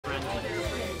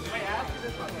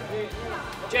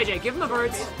JJ, give him the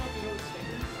birds.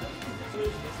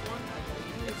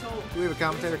 Do we have a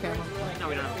commentator camera? No,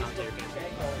 we don't have a commentator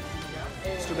camera.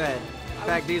 It's too bad.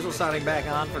 Pack Diesel signing back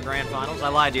on for Grand Finals. I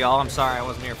lied to y'all. I'm sorry I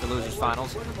wasn't here for Losers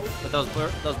Finals. But those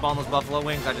boneless buffalo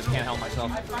wings, I just can't help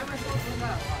myself.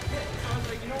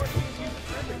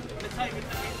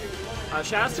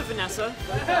 Shout outs to Vanessa.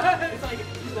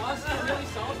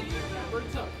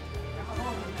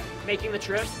 Making the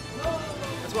trip.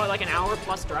 That's what, like an hour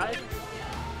plus drive?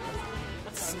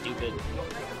 That's stupid.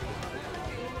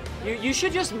 You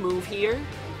should just move here,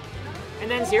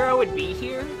 and then ZeRo would be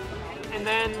here, and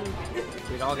then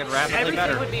we'd all get rapidly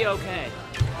better. Everything would be okay.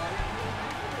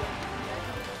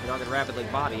 We'd all get rapidly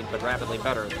bodied, but rapidly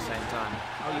better at the same time.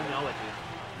 Oh, you know it, dude.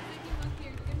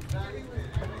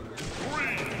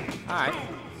 All right.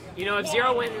 You know, if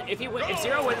ZeRo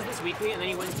wins this weekly, and then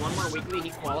he wins one more weekly, he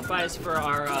qualifies for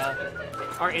our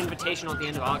invitational at the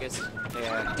end of August.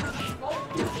 Yeah.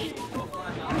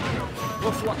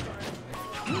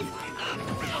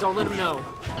 Don't let him know.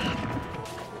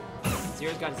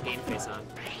 ZeRo's got his game face on.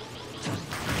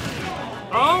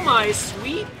 Oh my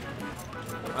sweet!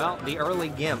 Well, the early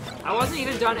gimp. I wasn't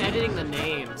even done editing the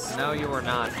names. No, you were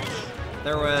not.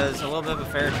 There was a little bit of a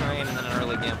fair train and then an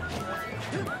early gimp.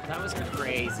 That was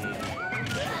crazy.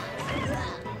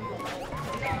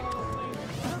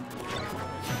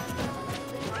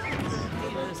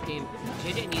 In this game,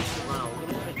 JJ needs to run a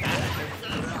little bit faster.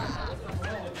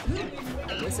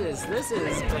 This has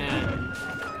been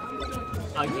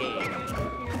a game.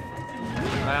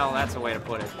 Well, that's a way to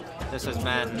put it. This has been,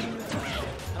 I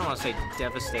don't want to say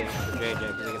devastating for JJ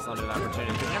because he gets limited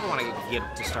opportunity. You never want to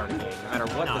get to start a game, no matter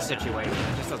what the situation.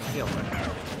 It just doesn't feel right.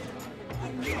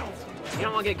 You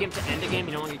don't want to get Gimp to end a game,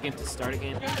 you don't want to get Gimp to start a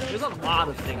game. There's a lot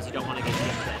of things you don't want to get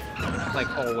Gimp to end. Like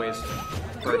always,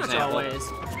 for Pretty example. much always.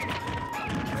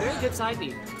 Very good side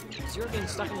beat. ZeRo getting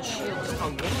stuck in the shield just a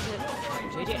little bit.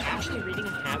 JJ actually reading a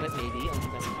habit, maybe, of the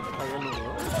best player in the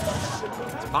world.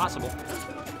 It's possible.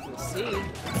 We'll see.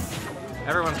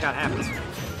 Everyone's got habits.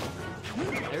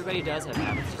 Everybody does have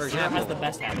habits. For example, ZeRo has the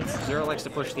best habits. ZeRo likes to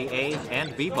push the A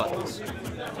and B buttons.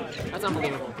 That's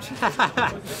unbelievable.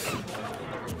 Right.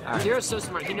 ZeRo's so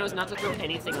smart. He knows not to throw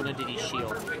anything on a Diddy's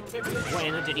shield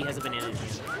when a Diddy has a banana in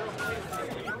his hand.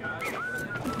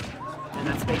 And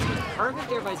that's basically perfect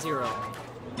there by ZeRo.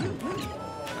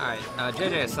 Alright,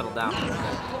 JJ has settled down a little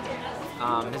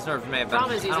bit. His nerves may have been, I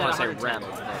don't want to say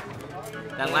rattled,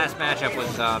 but that last matchup was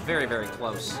very, very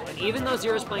close. And even though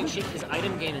ZeRo's playing Sheik, his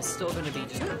item game is still going to be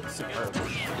just superb.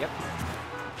 Yep.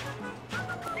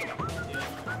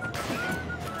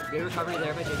 Good recovery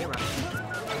there by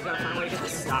JJROCKETS. He's got to find a way to get the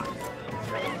stock.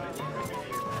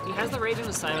 He has the rage on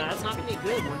his side, but that's not going to be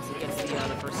good once he gets the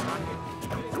first stock.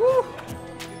 Woo!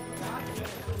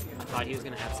 I thought he was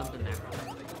going to have something there.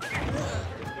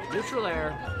 Neutral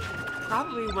air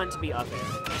probably went to be up air.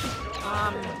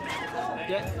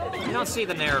 Yeah, you don't see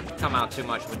the nair come out too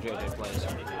much when JJ plays.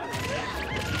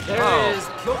 There is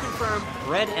kill confirmed.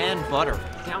 Bread and butter.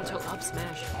 Down tilt up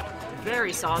smash.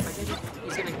 Very solid by JJ.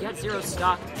 He's going to get ZeRo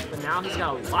stock, but now he's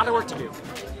got a lot of work to do.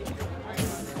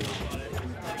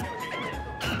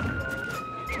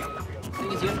 The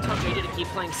thing is, you have to tell JJ to keep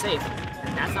playing safe,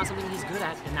 and that's not something he's good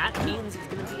at, and that means he's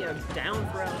going to be a down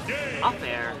throw up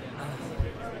air.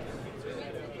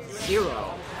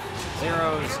 ZeRo.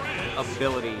 ZeRo's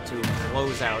ability to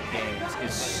close out games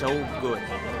is so good.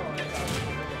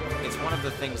 It's one of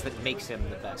the things that makes him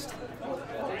the best.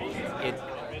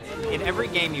 In every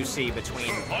game you see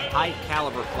between high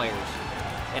caliber players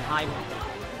and a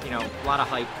lot of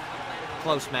hype,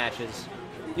 close matches,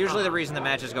 usually the reason the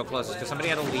matches go close is because somebody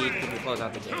had a lead and you close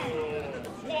out the game.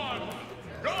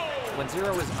 When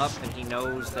ZeRo is up and he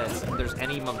knows that there's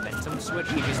any momentum switch,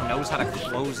 he just knows how to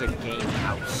close a game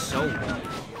out so well.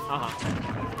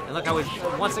 And look how we,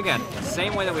 once again,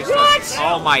 same way that we started.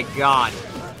 Oh my god.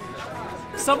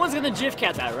 Someone's gonna GIF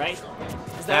cat that, right?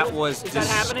 That was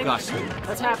disgusting. disgusting.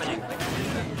 That's happening.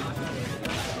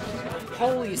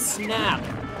 Holy snap.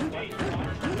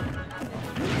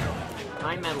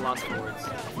 I'm at a loss for words.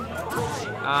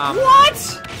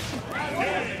 What? I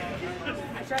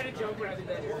tried to joke when I did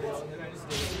that.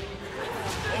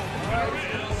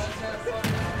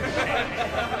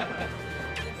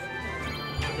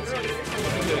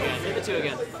 Hit the two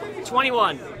again.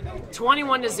 21.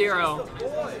 21 to 0.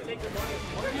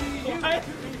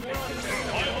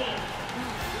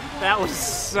 That was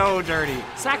so dirty.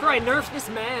 Sakurai, nerf this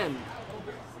man.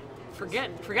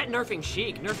 Forget nerfing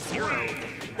Sheik. Nerf ZeRo.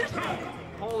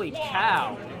 Holy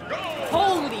cow.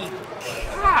 Holy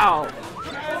cow.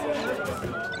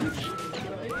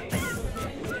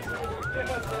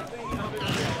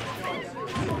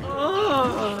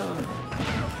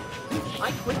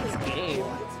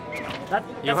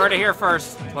 You heard it here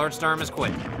first. Lord Storm has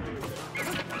quit.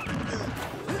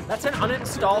 That's an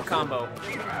uninstall combo.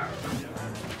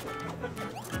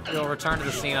 He'll return to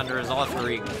the scene under his alter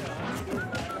ego.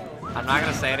 I'm not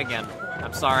gonna say it again.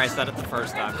 I'm sorry I said it the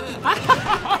first time.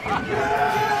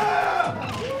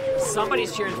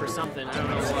 Somebody's cheering for something. I don't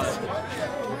know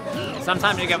what.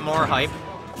 Sometimes you get more hype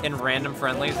in random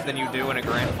friendlies than you do in a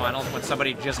grand final when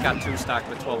somebody just got 2-stocked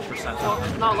with 12%.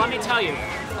 Oh, no, let me tell you.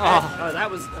 That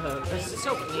was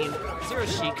so clean. ZeRo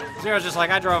Sheik. ZeRo's just like,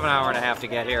 I drove an hour and a half to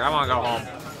get here. I want to go home.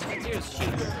 ZeRo's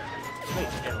Sheik.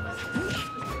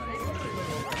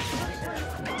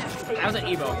 Wait, that was an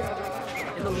Evo.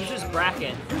 In the loser's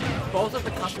bracket, both of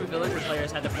the custom villager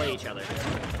players had to play each other.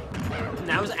 And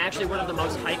that was actually one of the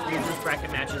most hyped losers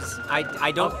bracket matches.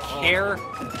 I don't care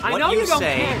I what know you don't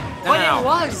say. care, No, but no, it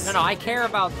was. No, I care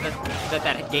about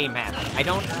that game happened. I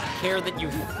don't care that you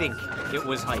think it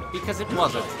was hype, because it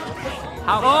wasn't.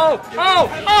 How? Oh!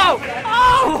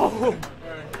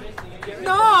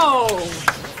 No!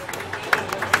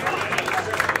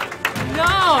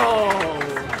 No!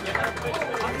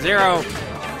 ZeRo,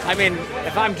 I mean,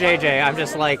 if I'm JJ, I'm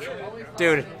just like,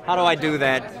 dude, how do I do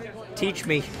that? Teach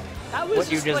me That was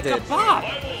what you just like did. A bop.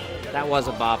 That was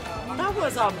a bop. That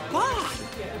was a bop.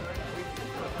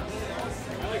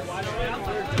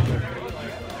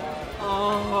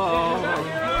 Oh.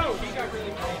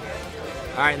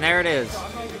 All right, and there it is.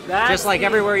 That's Just like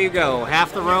everywhere you go,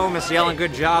 half the room is yelling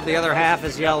good job, the other half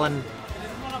is yelling,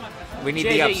 we need JJ,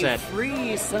 the upset. You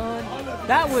free, son.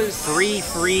 That was 3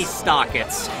 free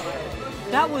stockets.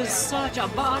 That was such a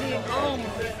body. Oh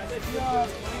my God.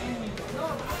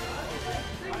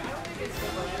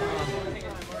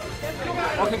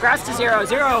 Well, congrats to ZeRo.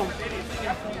 ZeRo.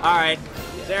 All right,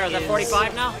 ZeRo's at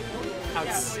 45 now?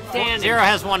 Outstanding. ZeRo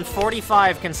has won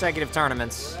 45 consecutive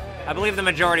tournaments. I believe the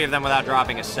majority of them without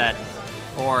dropping a set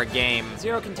or a game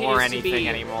ZeRo continues or to anything be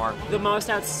anymore. the most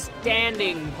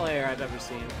outstanding player I've ever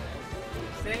seen.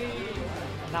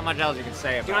 Not much else you can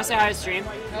say Do you about want to say hi to stream?